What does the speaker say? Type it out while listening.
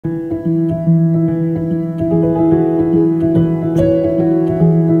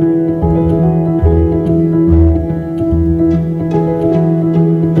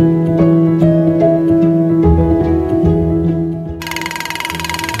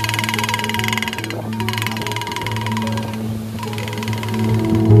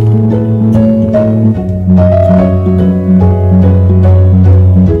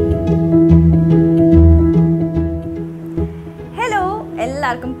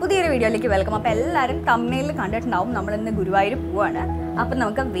പുതിയൊരു വീഡിയോയിലേക്ക് വെൽക്കം. അപ്പോൾ എല്ലാവരും തംബ്നെയിലിൽ കണ്ടിട്ടുണ്ടാവും നമ്മളിന്ന് ഗുരുവായൂർ പോവാണ്. അപ്പം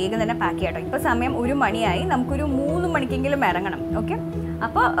നമുക്ക് വേഗം തന്നെ പാക്ക് ചെയ്യാം കേട്ടോ. ഇപ്പോൾ സമയം 1 മണിയായി, നമുക്കൊരു 3 മണിക്കെങ്കിലും ഇറങ്ങണം. ഓക്കെ,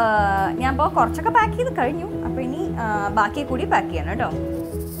 അപ്പോൾ ഞാൻ ഇപ്പോൾ കുറച്ചൊക്കെ പാക്ക് ചെയ്ത് കഴിഞ്ഞു. അപ്പോൾ ഇനി ബാക്കി കൂടി പാക്ക് ചെയ്യണം കേട്ടോ.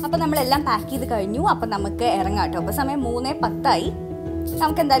 അപ്പോൾ നമ്മളെല്ലാം പാക്ക് ചെയ്ത് കഴിഞ്ഞു. അപ്പോൾ നമുക്ക് ഇറങ്ങാം കേട്ടോ. അപ്പോൾ സമയം 3:10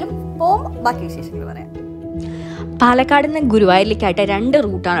 നമുക്ക് എന്തായാലും പോകും. ബാക്കി വിശേഷങ്ങൾ പറയാം. പാലക്കാട് നിന്ന് ഗുരുവായൂരിലേക്കായിട്ട് 2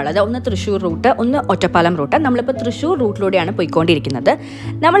 റൂട്ടാണുള്ളത്. ഒന്ന് തൃശ്ശൂർ റൂട്ട്, ഒന്ന് ഒറ്റപ്പാലം റൂട്ട്. നമ്മളിപ്പോൾ തൃശ്ശൂർ റൂട്ടിലൂടെയാണ് പോയിക്കൊണ്ടിരിക്കുന്നത്.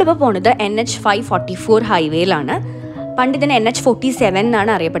 നമ്മളിപ്പോൾ പോകുന്നത് NH 544 ഹൈവേയിലാണ്. പണ്ട് ഇതിന് NH 47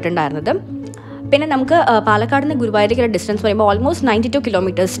 എന്നാണ് അറിയപ്പെട്ടിട്ടുണ്ടായിരുന്നത്. പിന്നെ നമുക്ക് പാലക്കാട് നിന്ന് ഗുരുവായൂരിലേക്കുള്ള ഡിസ്റ്റൻസ് പറയുമ്പോൾ ഓൾമോസ്റ്റ് 92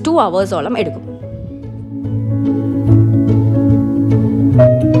 കിലോമീറ്റേഴ്സ്, 2 hours എടുക്കും.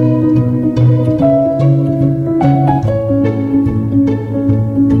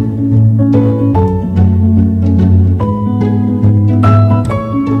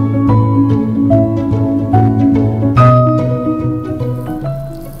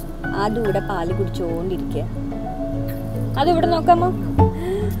 അതിവിടെ പാല് കുടിച്ചോണ്ടിരിക്കുക. അതിവിടെ നോക്കാമോ?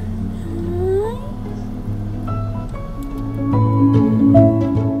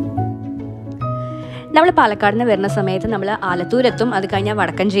 നമ്മൾ പാലക്കാട് നിന്ന് വരുന്ന സമയത്ത് നമ്മൾ ആലത്തൂരെത്തും, അത് കഴിഞ്ഞാൽ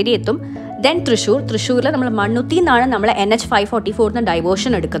വടക്കഞ്ചേരി എത്തും, ദെൻ തൃശ്ശൂരിൽ നമ്മൾ മണ്ണുത്തിയിൽ നിന്നാണ് നമ്മൾ NH 544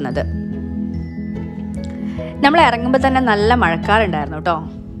 ഡൈവേർഷൻ എടുക്കുന്നത്. നമ്മൾ ഇറങ്ങുമ്പോൾ തന്നെ നല്ല മഴക്കാറുണ്ടായിരുന്നു കേട്ടോ.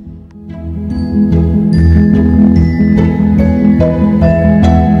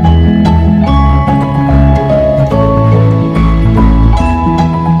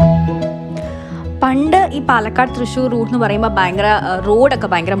 പണ്ട് ഈ പാലക്കാട് തൃശ്ശൂർ റൂട്ട് എന്ന് പറയുമ്പോൾ റോഡൊക്കെ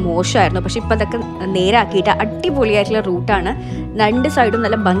ഭയങ്കര മോശമായിരുന്നു. പക്ഷെ ഇപ്പം അതൊക്കെ നേരാക്കിയിട്ട് അടിപൊളിയായിട്ടുള്ള റൂട്ടാണ്. 2 സൈഡും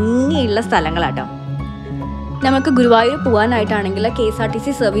നല്ല ഭംഗിയുള്ള സ്ഥലങ്ങളാട്ടോ. നമുക്ക് ഗുരുവായൂർ പോകാനായിട്ടാണെങ്കിൽ KSRTC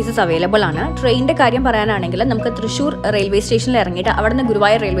സർവീസസ് അവൈലബിൾ ആണ്. ട്രെയിനിൻ്റെ കാര്യം പറയാനാണെങ്കിൽ നമുക്ക് തൃശ്ശൂർ റെയിൽവേ സ്റ്റേഷനിൽ ഇറങ്ങിയിട്ട് അവിടെ നിന്ന്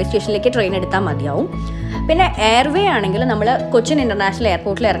ഗുരുവായൂർ റെയിൽവേ സ്റ്റേഷനിലേക്ക് ട്രെയിൻ എടുത്താൽ മതിയാവും. പിന്നെ എയർവേ ആണെങ്കിൽ നമ്മൾ കൊച്ചിൻ ഇൻ്റർനാഷണൽ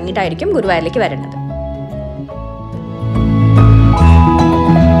എയർപോർട്ടിൽ ഇറങ്ങിയിട്ടായിരിക്കും ഗുരുവായൂരിലേക്ക് വരേണ്ടത്.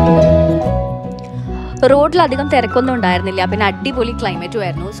 റോഡിലധികം തിരക്കൊന്നും ഉണ്ടായിരുന്നില്ല. പിന്നെ അടിപൊളി ക്ലൈമറ്റും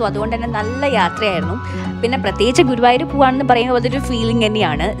ആയിരുന്നു. സോ അതുകൊണ്ട് തന്നെ നല്ല യാത്രയായിരുന്നു. പിന്നെ പ്രത്യേകിച്ച് ഗുരുവായൂർ പോകാനെന്ന് പറയുമ്പോൾ അതൊരു ഫീലിംഗ്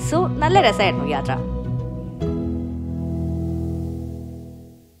തന്നെയാണ്. സോ നല്ല രസമായിരുന്നു യാത്ര.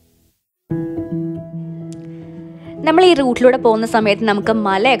 നമ്മൾ ഈ റൂട്ടിലൂടെ പോകുന്ന സമയത്ത് നമുക്ക്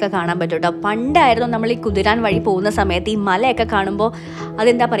മലയൊക്കെ കാണാൻ പറ്റും കേട്ടോ. പണ്ടായിരുന്നു നമ്മൾ ഈ കുതിരാൻ വഴി പോകുന്ന സമയത്ത് ഈ മലയൊക്കെ കാണുമ്പോൾ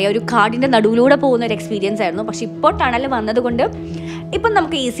അതെന്താ പറയുക, ഒരു കാടിൻ്റെ നടുവിലൂടെ പോകുന്ന ഒരു എക്സ്പീരിയൻസ് ആയിരുന്നു. പക്ഷെ ഇപ്പോൾ ടണൽ വന്നതുകൊണ്ട് ഇപ്പം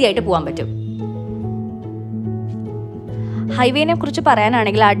നമുക്ക് ഈസി ആയിട്ട് പോകാൻ പറ്റും. ഹൈവേനെ കുറിച്ച്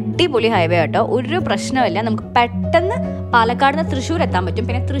പറയാനാണെങ്കിൽ അടിപൊളി ഹൈവേ കേട്ടോ. ഒരു പ്രശ്നമില്ല, നമുക്ക് പെട്ടെന്ന് പാലക്കാട് നിന്ന് തൃശ്ശൂർ എത്താൻ പറ്റും.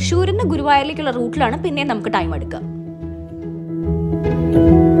 പിന്നെ തൃശ്ശൂരിൽ നിന്ന് ഗുരുവായൂരിലേക്കുള്ള റൂട്ടിലാണ് പിന്നെയും നമുക്ക് ടൈം എടുക്കുക.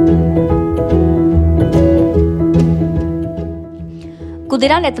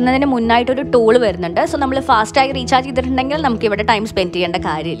 കുതിരാൻ എത്തുന്നതിന് മുന്നായിട്ടൊരു ടോൾ വരുന്നുണ്ട്. സോ നമ്മൾ ഫാസ്റ്റായി റീചാർജ് ചെയ്തിട്ടുണ്ടെങ്കിൽ നമുക്ക് ഇവിടെ ടൈം സ്പെൻഡ് ചെയ്യേണ്ട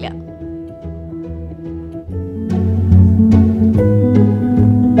കാര്യമില്ല.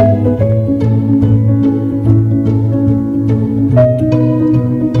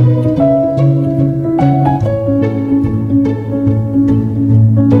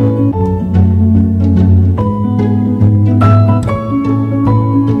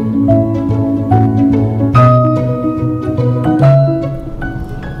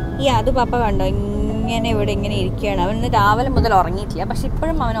 അത് പാപ്പ കണ്ടോ, ഇവിടെ ഇങ്ങനെ ഇരിക്കുകയാണ്. അവൻ ഇന്ന് രാവിലെ മുതൽ ഉറങ്ങിയിട്ടില്ല. പക്ഷെ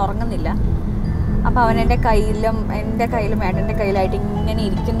ഇപ്പോഴും അവൻ ഉറങ്ങുന്നില്ല. അപ്പോൾ അവൻ എൻ്റെ കയ്യിലും ഏട്ടൻ്റെ കയ്യിലായിട്ട് ഇങ്ങനെ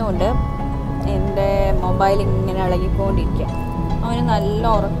ഇരിക്കുന്നുണ്ട്. എൻ്റെ മൊബൈൽ ഇങ്ങനെ ഇളകിക്കൊണ്ടിരിക്കുക. അവന് നല്ല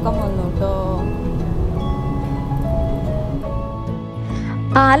ഉറക്കം വന്നു കേട്ടോ.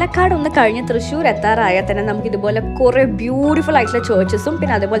 പാലക്കാട് ഒന്ന് കഴിഞ്ഞ് തൃശ്ശൂർ എത്താറായാൽ തന്നെ നമുക്ക് ഇതുപോലെ കുറേ ബ്യൂട്ടിഫുൾ ആയിട്ടുള്ള ചേർച്ചസും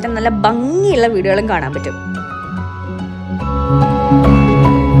പിന്നെ അതുപോലെ തന്നെ നല്ല ഭംഗിയുള്ള വീടുകളും കാണാൻ പറ്റും.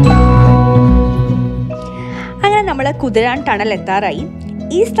 അങ്ങനെ നമ്മൾ കുതിരാൻ ടണൽ എത്താറായി.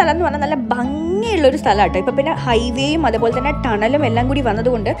 ഈ സ്ഥലം എന്ന് പറഞ്ഞാൽ നല്ല ഭംഗിയുള്ളൊരു സ്ഥലം കേട്ടോ. ഇപ്പം പിന്നെ ഹൈവേയും അതുപോലെ തന്നെ ടണലും എല്ലാം കൂടി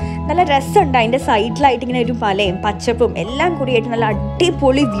വന്നതുകൊണ്ട് നല്ല രസമുണ്ട്. അതിൻ്റെ സൈഡിലായിട്ട് ഇങ്ങനെ ഒരു മലയും പച്ചപ്പും എല്ലാം കൂടിയായിട്ട് നല്ല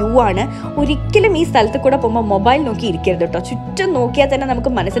അടിപൊളി വ്യൂ ആണ്. ഒരിക്കലും ഈ സ്ഥലത്ത് കൂടെ പോകുമ്പോൾ മൊബൈൽ നോക്കി ഇരിക്കരുത് കേട്ടോ. ചുറ്റും നോക്കിയാൽ തന്നെ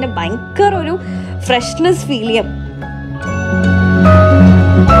നമുക്ക് മനസ്സിന് ഭയങ്കര ഒരു ഫ്രഷ്നെസ് ഫീൽ ചെയ്യും.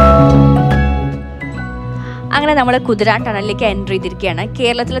 അങ്ങനെ നമ്മൾ കുതിരാൻ ടണലിലേക്ക് എൻ്റർ ചെയ്തിരിക്കുകയാണ്.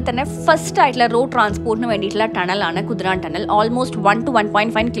 കേരളത്തിലെ തന്നെ ഫസ്റ്റ് ആയിട്ടുള്ള റോഡ് ട്രാൻസ്പോർട്ടിന് വേണ്ടിയിട്ടുള്ള ടണലാണ് കുതിരാൻ ടണൽ. ഓൾമോസ്റ്റ് 1 to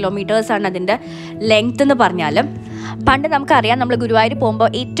 1.5 കിലോമീറ്റേഴ്സാണ് അതിൻ്റെ ലെങ്ത് എന്ന് പറഞ്ഞാൽ. പണ്ട് നമുക്കറിയാം, നമ്മൾ ഗുരുവായൂർ പോകുമ്പോൾ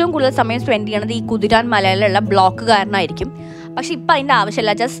ഏറ്റവും കൂടുതൽ സമയം സ്പെൻഡ് ചെയ്യണത് ഈ കുതിരാൻ മലയിലുള്ള ബ്ലോക്ക് കാരണമായിരിക്കും. പക്ഷെ ഇപ്പം അതിൻ്റെ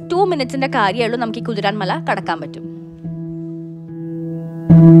ആവശ്യമില്ല. ജസ്റ്റ് 2 minutes കാര്യമേ ഉള്ളൂ നമുക്ക് ഈ കുതിരാൻ മല കടക്കാൻ പറ്റും.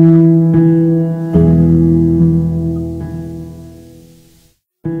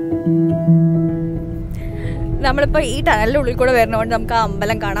 നമ്മളിപ്പോൾ ഈ ടണലിൻ്റെ ഉള്ളിൽ കൂടെ വരുന്നതുകൊണ്ട് നമുക്ക് ആ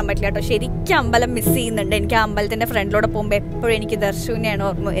അമ്പലം കാണാൻ പറ്റില്ല കേട്ടോ. ശരിക്കും അമ്പലം മിസ് ചെയ്യുന്നുണ്ട്. എനിക്ക് ആ അമ്പലത്തിൻ്റെ ഫ്രണ്ടിലൂടെ പോകുമ്പോൾ എപ്പോഴും എനിക്ക് ദർശുവിനെയാണ്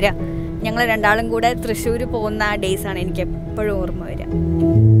ഓർമ്മ വരിക. ഞങ്ങൾ രണ്ടാളും കൂടെ തൃശ്ശൂർ പോകുന്ന ആ ഡേയ്സാണ് എനിക്ക് എപ്പോഴും ഓർമ്മ വരിക.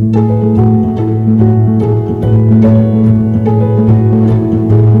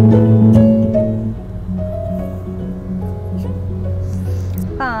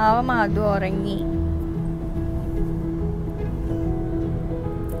 പാവം അതും ഉറങ്ങി.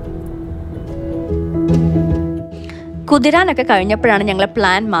 കുതിരാനൊക്കെ കഴിഞ്ഞപ്പോഴാണ് ഞങ്ങൾ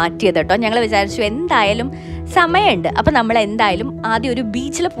പ്ലാൻ മാറ്റിയത് കേട്ടോ. ഞങ്ങൾ വിചാരിച്ചു എന്തായാലും സമയമുണ്ട്, അപ്പം നമ്മൾ എന്തായാലും ആദ്യം ഒരു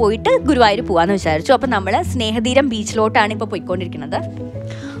ബീച്ചിൽ പോയിട്ട് ഗുരുവായൂർ പോകാമെന്ന് വിചാരിച്ചു. അപ്പം നമ്മൾ സ്നേഹതീരം ബീച്ചിലോട്ടാണ് ഇപ്പോൾ പോയിക്കൊണ്ടിരിക്കുന്നത്.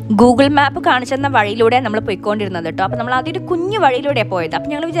 ഗൂഗിൾ മാപ്പ് കാണിച്ചെന്ന വഴിയിലൂടെ നമ്മൾ പോയിക്കൊണ്ടിരുന്നത് കേട്ടോ. അപ്പം നമ്മൾ ആദ്യം ഒരു കുഞ്ഞു വഴിയിലൂടെയാണ് പോയത്. അപ്പം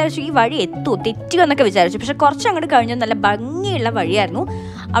ഞങ്ങൾ വിചാരിച്ചു ഈ വഴി തെറ്റുമോ എന്നൊക്കെ വിചാരിച്ചു. പക്ഷെ കുറച്ച് അങ്ങോട്ട് കഴിഞ്ഞ് നല്ല ഭംഗിയുള്ള വഴിയായിരുന്നു.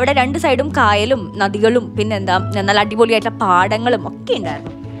 അവിടെ രണ്ട് സൈഡും കായലും നദികളും പിന്നെ നല്ല അടിപൊളിയായിട്ടുള്ള പാടങ്ങളും ഒക്കെ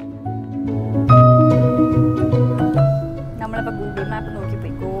ഉണ്ടായിരുന്നു. നമ്മളിപ്പോൾ ഗൂഗിൾ മാപ്പ് നോക്കി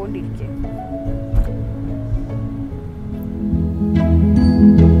പോയിക്കൊണ്ടിരിക്കുക.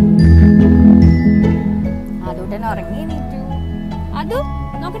 അതോട്ടന്നെ ഉറങ്ങി എണീറ്റു. അതോ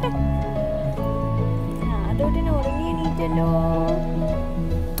നോക്കട്ടെ, അതോട്ടന്നെ ഉറങ്ങി എണീറ്റല്ലോ.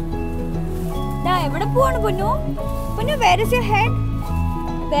 എവിടെ പോവാണ് പൊന്നു? പൊന്നു, where is your head?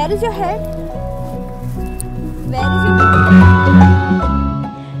 Where is your head? Where is your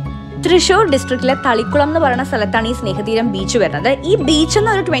Thrissur ഡിസ്ട്രിക്റ്റിലെ Thalikkulam എന്ന് പറയുന്ന സ്ഥലത്താണ് ഈ സ്നേഹതീരം ബീച്ച് വരുന്നത്. ഈ ബീച്ചിൽ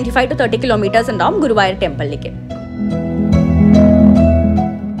നിന്ന് ഒരു 25 to 30 കിലോമീറ്റേഴ്സ് ഉണ്ടാവും ഗുരുവായൂർ ടെമ്പിളിലേക്ക്.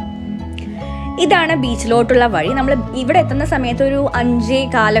 ഇതാണ് ബീച്ചിലോട്ടുള്ള വഴി. നമ്മൾ ഇവിടെ എത്തുന്ന സമയത്ത് ഒരു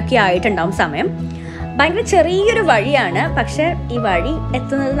 5:15 ആയിട്ടുണ്ടാവും സമയം. ഭയങ്കര ചെറിയൊരു വഴിയാണ്, പക്ഷെ ഈ വഴി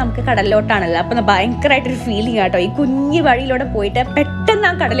എത്തുന്നത് നമുക്ക് കടലിലോട്ടാണല്ലോ. അപ്പം ഭയങ്കരമായിട്ടൊരു ഫീലിംഗ് ആട്ടോ. ഈ കുഞ്ഞു വഴിയിലൂടെ പോയിട്ട് പെട്ടെന്ന്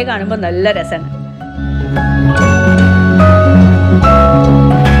ആ കടൽ കാണുമ്പോൾ നല്ല രസമാണ്.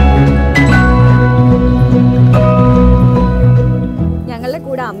 ഞങ്ങളുടെ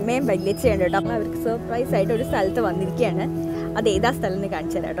കൂടെ അമ്മയും വല്യച്ഛയുണ്ട് കേട്ടോ. അപ്പം അവർക്ക് സർപ്രൈസ് ആയിട്ട് ഒരു സ്ഥലത്ത് വന്നിരിക്കുകയാണ്. അത് ഏതാ സ്ഥലം എന്ന്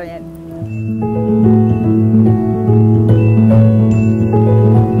കാണിച്ചു തരാം കേട്ടോ ഞാൻ.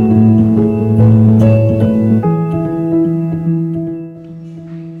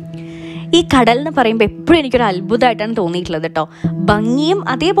 ഈ കടൽ എന്ന് പറയുമ്പോൾ എപ്പോഴും എനിക്കൊരു അത്ഭുതമായിട്ടാണ് തോന്നിയിട്ടുള്ളത് കേട്ടോ. ഭംഗിയും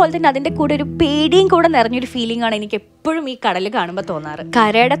അതേപോലെ തന്നെ അതിൻ്റെ കൂടെ ഒരു പേടിയും കൂടെ നിറഞ്ഞൊരു ഫീലിംഗ് ആണ് എനിക്ക് എപ്പോഴും ഈ കടൽ കാണുമ്പോൾ തോന്നാറ്.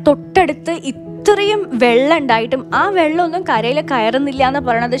 കരയുടെ തൊട്ടടുത്ത് ഇത്രയും വെള്ളം ഉണ്ടായിട്ടും ആ വെള്ളമൊന്നും കരയിൽ കയറുന്നില്ല എന്ന്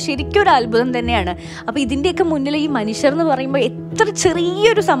പറയുന്നത് ശരിക്കും ഒരു അത്ഭുതം തന്നെയാണ്. അപ്പോൾ ഇതിൻ്റെയൊക്കെ മുന്നിൽ ഈ മനുഷ്യർ എന്ന് പറയുമ്പോൾ എത്ര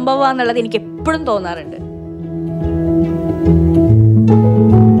ചെറിയൊരു സംഭവമാണെന്നുള്ളത് എനിക്ക് എപ്പോഴും തോന്നാറുണ്ട്.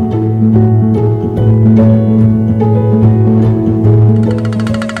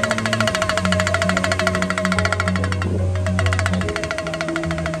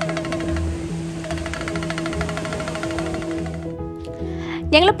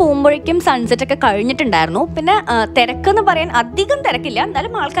 ഞങ്ങൾ പോകുമ്പോഴേക്കും സൺസെറ്റ് ഒക്കെ കഴിഞ്ഞിട്ടുണ്ടായിരുന്നു. പിന്നെ തിരക്കെന്ന് പറയാൻ അധികം തിരക്കില്ല,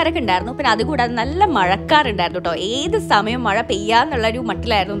 എന്നാലും ആൾക്കാരൊക്കെ ഉണ്ടായിരുന്നു. പിന്നെ അതുകൂടാതെ നല്ല മഴക്കാറുണ്ടായിരുന്നു കേട്ടോ. ഏത് സമയം മഴ പെയ്യാന്നുള്ളൊരു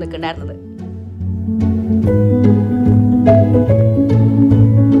മട്ടിലായിരുന്നു നിൽക്കുന്നുണ്ടായിരുന്നത്.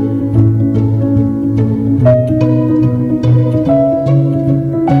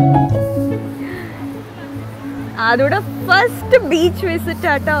 അതോടെ ഫസ്റ്റ് ബീച്ച് വിസിറ്റ്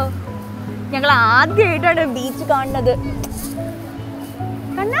ആട്ടോ. ഞങ്ങൾ ആദ്യമായിട്ടാണ് ബീച്ച് കാണുന്നത്.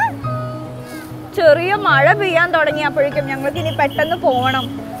 കണ്ടാ, ചെറിയ മഴ പെയ്യാൻ തുടങ്ങിയപ്പോഴേക്കും ഞങ്ങൾക്ക് ഇനി പെട്ടെന്ന് പോകണം.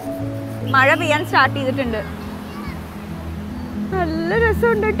 മഴ പെയ്യാൻ സ്റ്റാർട്ട് ചെയ്തിട്ടുണ്ട്. നല്ല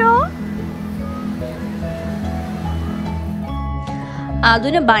രസമുണ്ട് കേട്ടോ.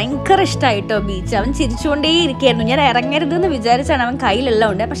 അതിന് ഭയങ്കര ഇഷ്ടമായിട്ടോ ബീച്ച്. അവൻ ചിരിച്ചുകൊണ്ടേ ഇരിക്കുകയായിരുന്നു. ഞാൻ ഇറങ്ങരുതെന്ന് വിചാരിച്ചാണ് അവൻ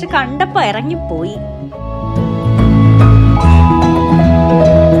കയ്യിലുള്ളതുകൊണ്ട്, പക്ഷെ കണ്ടപ്പോൾ ഇറങ്ങിപ്പോയി.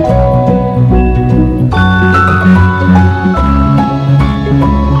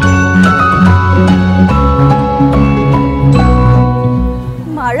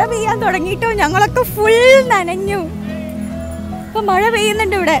 മഴ പെയ്യാൻ തുടങ്ങിയിട്ടോ. ഞങ്ങളൊക്കെ ഫുൾ നനഞ്ഞു. ഇപ്പൊ മഴ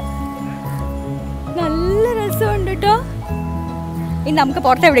പെയ്യുന്നുണ്ട് ഇവിടെ. നല്ല രസമുണ്ട് കേട്ടോ. ഇനി നമുക്ക്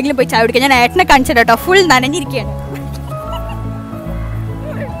പുറത്ത് എവിടെയെങ്കിലും പോയി ചായ കുടിക്കാം. ഞാൻ ഏട്ടനെ കാണിച്ചു കേട്ടോ. ഫുൾ നനഞ്ഞിരിക്കുകയാണ്.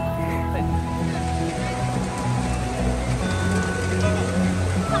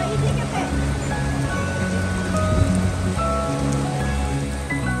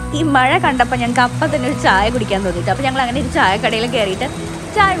 ഈ മഴ കണ്ടപ്പോൾ ഞങ്ങൾക്ക് അപ്പം തന്നെ ഒരു ചായ കുടിക്കാൻ തോന്നിയിട്ട്, അപ്പോൾ ഞങ്ങൾ അങ്ങനെ ഒരു ചായക്കടയിൽ കയറിയിട്ട്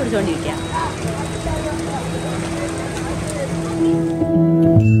ചായ കുടിച്ചുകൊണ്ടിരിക്കുക.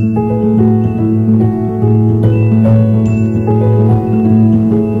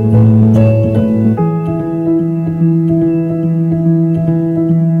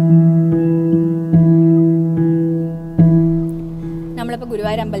 നമ്മളിപ്പോൾ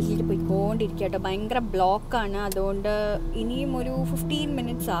ഗുരുവായൂർ അമ്പലത്തിലേക്ക് പോയിക്കൊണ്ടിരിക്കുക കേട്ടോ. ഭയങ്കര ബ്ലോക്കാണ്. അതുകൊണ്ട് ഇനിയും ഒരു 15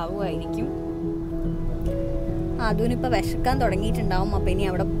 minutes ആവുമായിരിക്കും. അതിനിപ്പോൾ വിശക്കാൻ തുടങ്ങിയിട്ടുണ്ടാവും. അപ്പോൾ ഇനി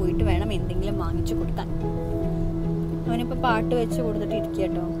അവിടെ പോയിട്ട് വേണം എന്തെങ്കിലും വാങ്ങിച്ചു കൊടുക്കാൻ. അവനിപ്പോൾ പാട്ട് വെച്ച് കൊടുത്തിട്ട് ഇരിക്കുക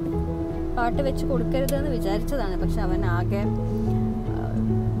കേട്ടോ. പാട്ട് വെച്ച് കൊടുക്കരുതെന്ന് വിചാരിച്ചതാണ്, പക്ഷെ അവൻ ആകെ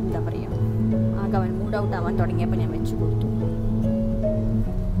എന്താ പറയുക, ആകെ അവൻ മൂഡ് ഔട്ട് ആവാൻ തുടങ്ങിയപ്പോൾ ഞാൻ വെച്ച് കൊടുത്തു.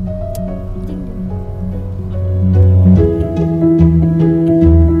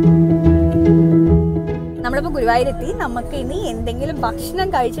 നമ്മളിപ്പോൾ ഗുരുവായൂരെത്തി. നമുക്ക് ഇനി എന്തെങ്കിലും ഭക്ഷണം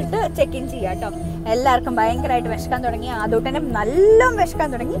കഴിച്ചിട്ട് ചെക്ക് ഇൻ ചെയ്യാം കേട്ടോ. എല്ലാവർക്കും ഭയങ്കരമായിട്ട് വിശക്കാൻ തുടങ്ങി, ആദ്യോട്ടനും നല്ല വിശക്കാൻ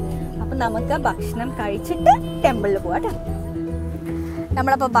തുടങ്ങി. അപ്പം നമുക്ക് ഭക്ഷണം കഴിച്ചിട്ട് ടെമ്പിളിൽ പോവാം കേട്ടോ.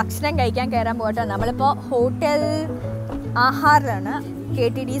 നമ്മളപ്പോൾ ഭക്ഷണം കഴിക്കാൻ കയറാൻ പോകട്ടോ. നമ്മളിപ്പോൾ ഹോട്ടൽ ആഹാറിലാണ്,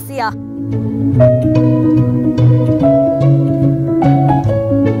 KTDC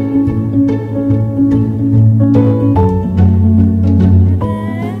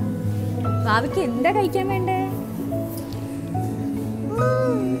ഭാവിക്ക് എന്താ കഴിക്കാൻ വേണ്ടേ?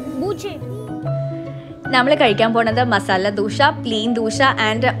 നമ്മൾ കഴിക്കാൻ പോണത് masala dosa, plain dosa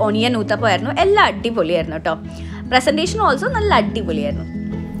and onion uttapam ആയിരുന്നു. എല്ലാം അടിപൊളിയായിരുന്നു കേട്ടോ. പ്രസന്റേഷൻ ഓൾസോ നല്ല അടിപൊളിയായിരുന്നു.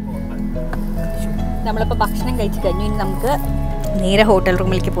 നമ്മളിപ്പോൾ ഭക്ഷണം കഴിച്ചു കഴിഞ്ഞു. ഇനി നമുക്ക് നേരെ ഹോട്ടൽ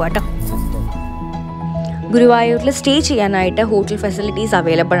റൂമിലേക്ക് പോകാം കേട്ടോ. ഗുരുവായൂരിൽ സ്റ്റേ ചെയ്യാനായിട്ട് ഹോട്ടൽ ഫെസിലിറ്റീസ്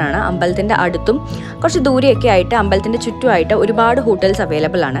അവൈലബിൾ ആണ്. അമ്പലത്തിൻ്റെ അടുത്തും കുറച്ച് ദൂരെയൊക്കെ ആയിട്ട് അമ്പലത്തിൻ്റെ ചുറ്റുമായിട്ട് ഒരുപാട് ഹോട്ടൽസ്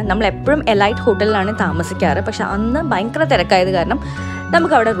അവൈലബിൾ ആണ്. നമ്മൾ എപ്പോഴും എലൈറ്റ് ഹോട്ടലിലാണ് താമസിക്കാറ്. പക്ഷെ അന്ന് ഭയങ്കര തിരക്കായത് കാരണം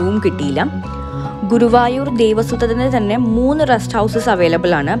നമുക്ക് അവിടെ റൂം കിട്ടിയില്ല. ഗുരുവായൂർ ദേവസ്വത്തിന് തന്നെ 3 റെസ്റ്റ് ഹൗസസ്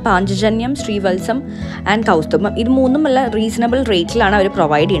അവൈലബിൾ ആണ്. പാഞ്ചജന്യം, ശ്രീവത്സം ആൻഡ് കൗസ്തുഭം. ഇത് മൂന്നുമുള്ള റീസണബിൾ റേറ്റിലാണ് അവർ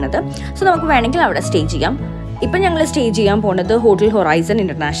പ്രൊവൈഡ് ചെയ്യുന്നത്. സോ നമുക്ക് വേണമെങ്കിൽ അവിടെ സ്റ്റേ ചെയ്യാം. ഇപ്പം ഞങ്ങൾ സ്റ്റേ ചെയ്യാൻ പോകുന്നത് ഹോട്ടൽ ഹൊറൈസൺ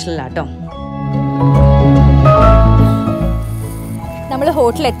ഇൻ്റർനാഷണലാട്ടോ. നമ്മൾ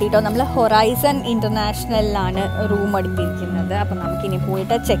ഹോട്ടലിൽ എത്തിയിട്ടോ. നമ്മൾ ഹൊറൈസൺ ഇൻ്റർനാഷണലിലാണ് റൂം എടുത്തിരിക്കുന്നത്. അപ്പം നമുക്കിനി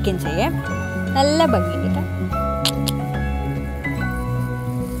പോയിട്ട് ചെക്ക് ഇൻ ചെയ്യാം. നല്ല ഭംഗിയുണ്ട് കേട്ടോ.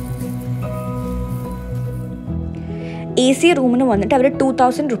 AC റൂമിന് വന്നിട്ട് അവർ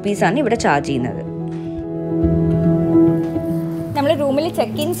 2000 റുപ്പീസാണ് ഇവിടെ ചാർജ് ചെയ്യുന്നത്. നമ്മൾ റൂമിൽ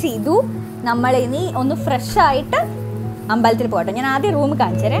ചെക്ക് ഇൻ ചെയ്തു. നമ്മളിനി ഒന്ന് ഫ്രഷ് ആയിട്ട് അമ്പലത്തിൽ പോകട്ടെ. ഞാൻ ആദ്യം റൂം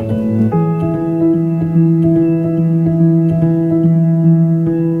കാണിച്ചു തരാം.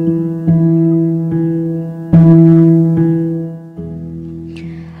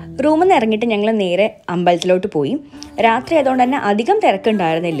 റൂമിൽ നിന്ന് ഇറങ്ങിയിട്ട് ഞങ്ങൾ നേരെ അമ്പലത്തിലോട്ട് പോയി. രാത്രി ആയതുകൊണ്ട് തന്നെ അധികം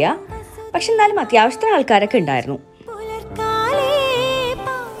തിരക്കുണ്ടായിരുന്നില്ല. പക്ഷെ എന്നാലും അത്യാവശ്യത്തിന് ആൾക്കാരൊക്കെ ഉണ്ടായിരുന്നു.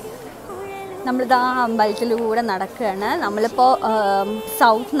 നമ്മളിതാ അമ്പലത്തിലൂടെ നടക്കുകയാണ്. നമ്മളിപ്പോൾ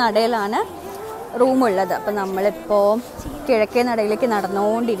സൗത്ത് നടയിലാണ് റൂമുള്ളത്. അപ്പോൾ നമ്മളിപ്പോൾ കിഴക്കേ നടയിലേക്ക്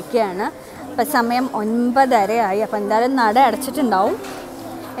നടന്നുകൊണ്ടിരിക്കുകയാണ്. ഇപ്പം സമയം 9:30 ആയി. അപ്പോൾ എന്തായാലും നട അടച്ചിട്ടുണ്ടാവും.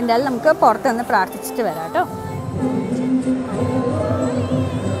 എന്തായാലും നമുക്ക് പുറത്തുനിന്ന് പ്രാർത്ഥിച്ചിട്ട് വരാം കേട്ടോ.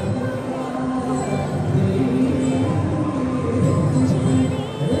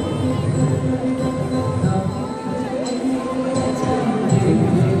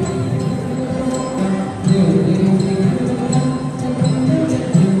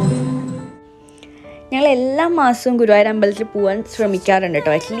 ഞങ്ങൾ എല്ലാ മാസവും ഗുരുവായൂർ അമ്പലത്തിൽ പോകാൻ ശ്രമിക്കാറുണ്ട്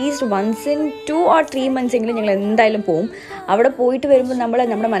കേട്ടോ. At least once in 2 or 3 months എങ്കിലും ഞങ്ങൾ എന്തായാലും പോവും. അവിടെ പോയിട്ട് വരുമ്പോൾ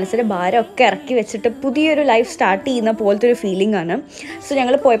നമ്മുടെ മനസ്സിലെ ഭാരമൊക്കെ ഇറക്കി വെച്ചിട്ട് പുതിയൊരു ലൈഫ് സ്റ്റാർട്ട് ചെയ്യുന്ന പോലത്തെ ഒരു ഫീലിംഗ് ആണ്. സോ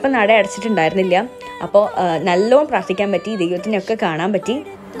ഞങ്ങൾ പോയപ്പോൾ നട അടച്ചിട്ടുണ്ടായിരുന്നില്ല. അപ്പോൾ നല്ലോണം പ്രാർത്ഥിക്കാൻ പറ്റി, ദൈവത്തിനെയൊക്കെ കാണാൻ പറ്റി.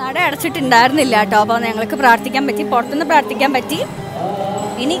 നട അടച്ചിട്ടുണ്ടായിരുന്നില്ല കേട്ടോ. അപ്പോൾ ഞങ്ങൾക്ക് പ്രാർത്ഥിക്കാൻ പറ്റി, പുറത്തുനിന്ന് പ്രാർത്ഥിക്കാൻ പറ്റി.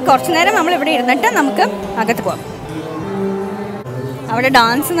 ഇനി കുറച്ചു നേരം നമ്മളിവിടെ ഇരുന്നിട്ട് നമുക്ക് അകത്ത് പോകാം. അവിടെ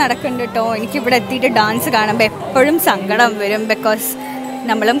ഡാൻസ് നടക്കുന്നുണ്ട് കേട്ടോ. എനിക്കിവിടെ എത്തിയിട്ട് ഡാൻസ് കാണുമ്പോൾ എപ്പോഴും സങ്കടം വരും. ബിക്കോസ്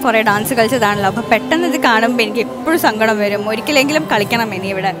നമ്മളും കുറേ ഡാൻസ് കളിച്ചതാണല്ലോ. അപ്പോൾ പെട്ടെന്ന് ഇത് കാണുമ്പോൾ എനിക്ക് എപ്പോഴും സങ്കടം വരും. ഒരിക്കലെങ്കിലും കളിക്കണം ഇനി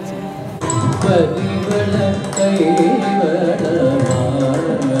ഇവിടെ.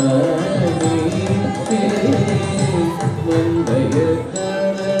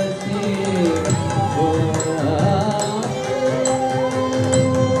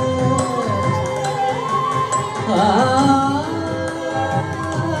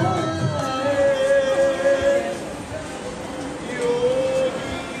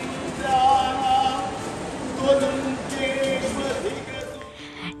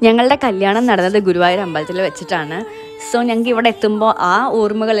 ഞങ്ങളുടെ കല്യാണം നടന്നത് ഗുരുവായൂർ അമ്പലത്തിൽ വെച്ചിട്ടാണ്. സോ ഞങ്ങൾക്ക് ഇവിടെ എത്തുമ്പോൾ ആ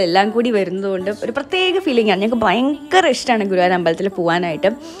ഓർമ്മകളെല്ലാം കൂടി വരുന്നതുകൊണ്ട് ഒരു പ്രത്യേക ഫീലിംഗ് ആണ്. ഞങ്ങൾക്ക് ഭയങ്കര ഇഷ്ടമാണ് ഗുരുവായൂർ അമ്പലത്തിൽ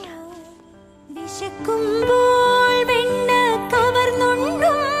പോകാനായിട്ട്.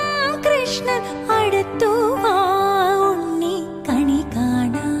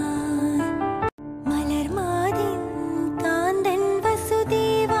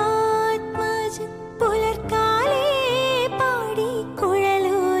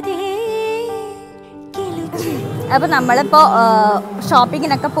 അപ്പോൾ നമ്മളിപ്പോൾ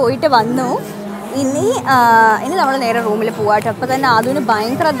ഷോപ്പിങ്ങിനൊക്കെ പോയിട്ട് വന്നു. ഇനി നമ്മൾ നേരെ റൂമിൽ പോകാട്ടോ. അപ്പോൾ തന്നെ അതിന്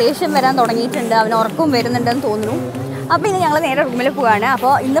ഭയങ്കര ദേഷ്യം വരാൻ തുടങ്ങിയിട്ടുണ്ട്, അവന് ഉറക്കവും വരുന്നുണ്ടെന്ന് തോന്നുന്നു. അപ്പോൾ ഇനി ഞങ്ങൾ നേരെ റൂമിൽ പോവുകയാണ്.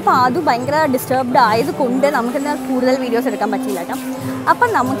 അപ്പോൾ ഇന്നിപ്പോൾ അത് ഭയങ്കര ഡിസ്റ്റർബ്ഡ് ആയതുകൊണ്ട് നമുക്കിന്ന് കൂടുതൽ വീഡിയോസ് എടുക്കാൻ പറ്റില്ല കേട്ടോ. അപ്പം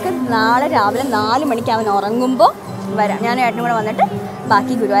നമുക്ക് നാളെ രാവിലെ 4 മണിക്ക് അവൻ ഉറങ്ങുമ്പോൾ വരാം. ഞാൻ ഏട്ടനും കൂടെ വന്നിട്ട്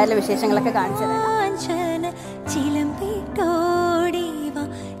ബാക്കി ഗുരുവായൂരിലെ വിശേഷങ്ങളൊക്കെ കാണിച്ചു തരാം.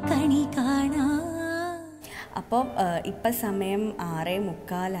 അപ്പോൾ ഇപ്പം സമയം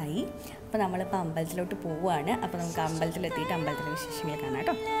 6:45. അപ്പോൾ നമ്മളിപ്പോൾ അമ്പലത്തിലോട്ട് പോവുകയാണ്. അപ്പോൾ നമുക്ക് അമ്പലത്തിലെത്തിയിട്ട് അമ്പലത്തിലെ വിശേഷങ്ങൾ കാണാം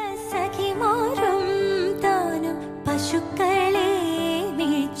കേട്ടോ.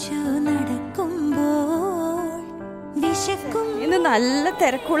 ഇന്ന് നല്ല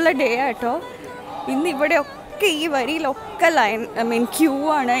തിരക്കുള്ള ഡേ ആട്ടോ. ഇന്ന് ഇവിടെയൊക്കെ ഈ വരിയിലൊക്കെ ലൈൻ ക്യൂ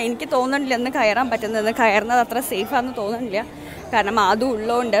ആണ്. എനിക്ക് തോന്നുന്നില്ല ഇന്ന് കയറാൻ പറ്റുന്നത്. കയറുന്നത് അത്ര സേഫാണെന്ന് തോന്നുന്നില്ല. കാരണം അതും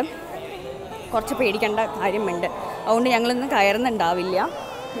ഉള്ളതുകൊണ്ട് കുറച്ച് പേടിക്കേണ്ട കാര്യമുണ്ട്. അതുകൊണ്ട് ഞങ്ങളിന്ന് കയറുന്നുണ്ടാവില്ല.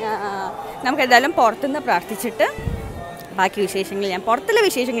 നമുക്ക് എന്തായാലും പുറത്തുനിന്ന് പ്രാർത്ഥിച്ചിട്ട് ബാക്കി വിശേഷങ്ങൾ ഞാൻ പുറത്തുള്ള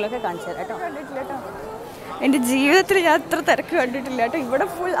വിശേഷങ്ങളൊക്കെ കാണിച്ചു തരാം കേട്ടോ. കണ്ടിട്ടില്ല കേട്ടോ, എൻ്റെ ജീവിതത്തിൽ ഞാൻ അത്ര തിരക്ക് കണ്ടിട്ടില്ല കേട്ടോ. ഇവിടെ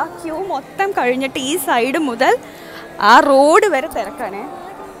ഫുൾ ആ ക്യൂ മൊത്തം കഴിഞ്ഞിട്ട് ഈ സൈഡ് മുതൽ ആ റോഡ് വരെ തിരക്കാണേ.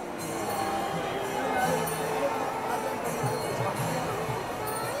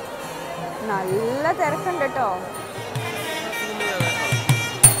 നല്ല തിരക്കുണ്ട് കേട്ടോ.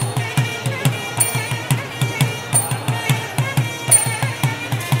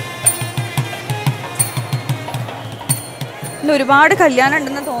 ഇന്ന് ഒരുപാട് കല്യാണം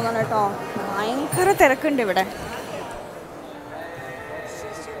ഉണ്ടെന്ന് തോന്നണം കേട്ടോ. ഭയങ്കര തിരക്കുണ്ട് ഇവിടെ.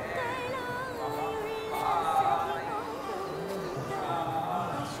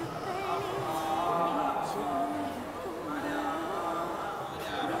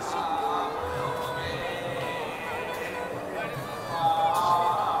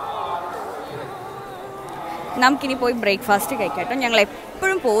 നമുക്കിനി പോയി ബ്രേക്ക്ഫാസ്റ്റ് കഴിക്കാം. ഞങ്ങൾ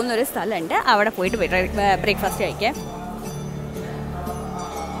എപ്പോഴും പോകുന്നൊരു സ്ഥലമുണ്ട്, അവിടെ പോയിട്ട് ബ്രേക്ക്ഫാസ്റ്റ് കഴിക്കാം.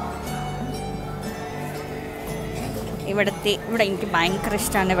 ഇവിടെ എനിക്ക് ഭയങ്കര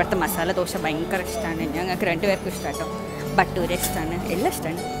ഇഷ്ടമാണ്. ഇവിടുത്തെ മസാല ദോശ ഭയങ്കര ഇഷ്ടമാണ്. ഞങ്ങൾക്ക് 2 പേർക്കും ഇഷ്ടമാണ് കേട്ടോ. ബട്ടൂര ഇഷ്ടമാണ്, എല്ലാം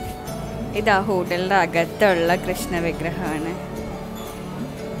ഇഷ്ടമാണ്. ഇത് ആ ഹോട്ടലിൻ്റെ അകത്തുള്ള കൃഷ്ണ വിഗ്രഹമാണ്.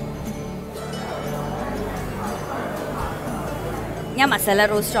 ഞാൻ മസാല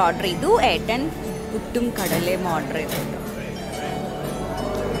റോസ്റ്റ് ഓർഡർ ചെയ്തു. ഏട്ടൻ പുട്ടും കടലയും ഓർഡർ ചെയ്തു.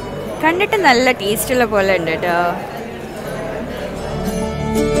 കണ്ടിട്ട് നല്ല ടേസ്റ്റുള്ള പോലെ ഉണ്ട് കേട്ടോ.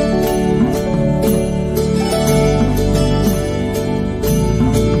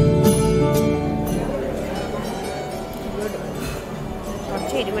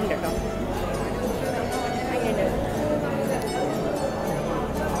 കുറച്ച് എരിവുണ്ട് കേട്ടോ.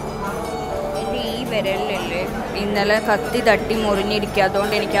 എൻ്റെ ഈ വിരലിലല്ലേ ഇന്നലെ കത്തി തട്ടി മുറിഞ്ഞിരിക്കുക,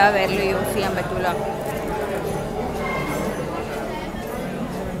 അതുകൊണ്ട് എനിക്ക് ആ വിരൽ യൂസ് ചെയ്യാൻ പറ്റൂല.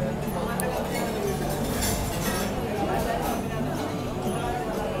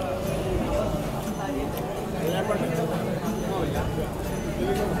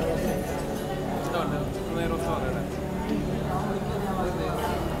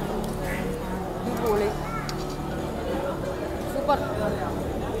 സൂപ്പർ,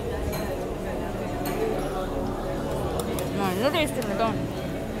 നല്ല ടേസ്റ്റ് ഉണ്ട് കേട്ടോ.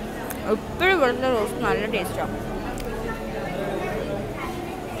 എപ്പോഴും ഇവിടുത്തെ റോസ്റ്റ് നല്ല ടേസ്റ്റാണ്.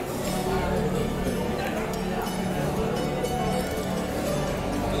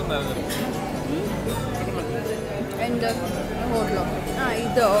 എൻ്റെ ഹോട്ടലോ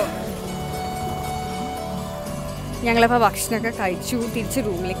ഇതോ. ഞങ്ങളിപ്പോൾ ഭക്ഷണമൊക്കെ കഴിച്ചു തിരിച്ച്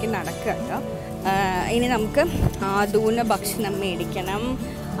റൂമിലേക്ക് നടക്കുക കേട്ടോ. ഇനി നമുക്ക് ആദൂന് ഭക്ഷണം മേടിക്കണം,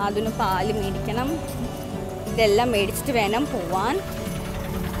 ആദൂന് പാല് മേടിക്കണം. ഇതെല്ലാം മേടിച്ചിട്ട് വേണം പോവാൻ.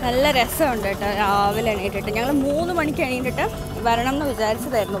 നല്ല രസമുണ്ട് കേട്ടോ. രാവിലെ എണീറ്റിട്ട് ഞങ്ങൾ 3 മണിക്ക് എണീറ്റിട്ട് വരണം എന്ന്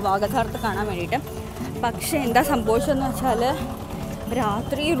വിചാരിച്ചതായിരുന്നു വാഗഥാർത്ത് കാണാൻ വേണ്ടിയിട്ട്. പക്ഷേ എന്താ സംഭവിച്ചതെന്ന് വെച്ചാൽ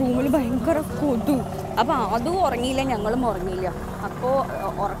രാത്രി റൂമിൽ ഭയങ്കര കൊതു. അപ്പോൾ അതും ഉറങ്ങിയില്ല, ഞങ്ങളും ഉറങ്ങിയില്ല. അപ്പോൾ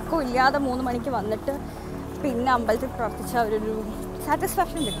ഉറക്കമില്ലാതെ 3 മണിക്ക് വന്നിട്ട് പിന്നെ അമ്പലത്തിൽ പ്രാർത്ഥിച്ച ഒരു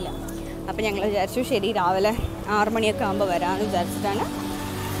സാറ്റിസ്ഫാക്ഷൻ കിട്ടില്ല. അപ്പോൾ ഞങ്ങൾ വിചാരിച്ചു ശരി രാവിലെ 6 മണിയൊക്കെ ആകുമ്പോൾ വരാമെന്ന് വിചാരിച്ചിട്ടാണ്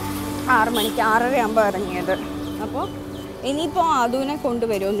 6 മണിക്ക് 6:30 ആകുമ്പോൾ ഇറങ്ങിയത്. അപ്പോൾ ഇനിയിപ്പോൾ ആദൂനെ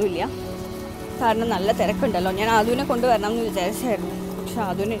കൊണ്ടുവരുമൊന്നുമില്ല, കാരണം നല്ല തിരക്കുണ്ടല്ലോ. ഞാൻ ആദൂനെ കൊണ്ടുവരണം എന്ന് വിചാരിച്ചായിരുന്നു, പക്ഷെ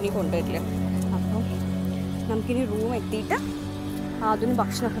ആദൂനെ ഇനി കൊണ്ടുവരില്ല. അപ്പോൾ നമുക്കിനി റൂം എത്തിയിട്ട് ആദൂന്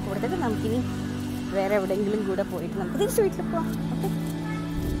ഭക്ഷണമൊക്കെ കൊടുത്തിട്ട് നമുക്കിനി വേറെ എവിടെയെങ്കിലും കൂടെ പോയിട്ട് നമുക്ക് തിരിച്ച് വീട്ടിൽ പോവാം. ഓക്കെ,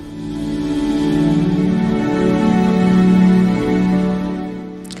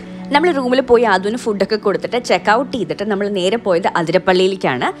 നമ്മൾ റൂമിൽ പോയി ആദ്യം ഫുഡൊക്കെ കൊടുത്തിട്ട് ചെക്കൗട്ട് ചെയ്തിട്ട് നമ്മൾ നേരെ പോയത്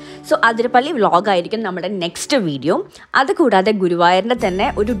അതിരപ്പള്ളിയിലേക്കാണ്. സോ അതിരപ്പള്ളി വ്ളോഗായിരിക്കും നമ്മുടെ നെക്സ്റ്റ് വീഡിയോ. അതുകൂടാതെ ഗുരുവായൂരിൻ്റെ തന്നെ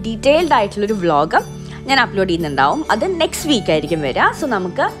ഒരു ഡീറ്റെയിൽഡ് ആയിട്ടുള്ളൊരു വ്ളോഗ് ഞാൻ അപ്ലോഡ് ചെയ്യുന്നുണ്ടാവും. അത് നെക്സ്റ്റ് വീക്ക് ആയിരിക്കും വരിക. സോ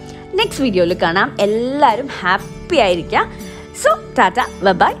നമുക്ക് നെക്സ്റ്റ് വീഡിയോയിൽ കാണാം. എല്ലാവരും ഹാപ്പി ആയിരിക്കുക. So Tata,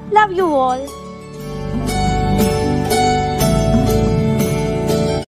 by, love you all.